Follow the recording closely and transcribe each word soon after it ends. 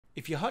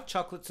If your hot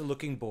chocolates are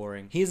looking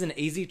boring, here's an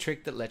easy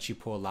trick that lets you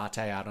pour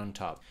latte art on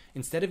top.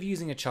 Instead of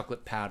using a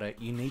chocolate powder,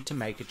 you need to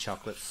make a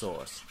chocolate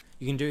sauce.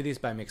 You can do this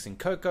by mixing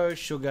cocoa,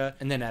 sugar,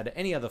 and then add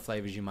any other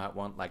flavors you might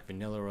want like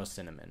vanilla or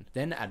cinnamon.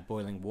 Then add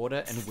boiling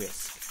water and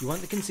whisk. You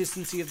want the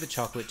consistency of the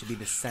chocolate to be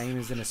the same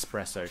as an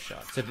espresso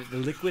shot, so that the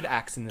liquid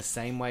acts in the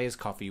same way as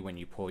coffee when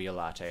you pour your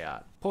latte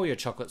art. Pour your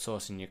chocolate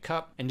sauce in your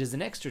cup, and as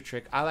an extra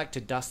trick, I like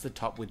to dust the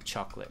top with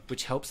chocolate,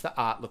 which helps the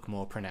art look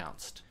more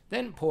pronounced.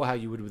 Then pour how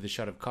you would with a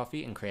shot of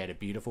coffee and create a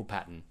beautiful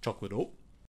pattern. Chocolate up.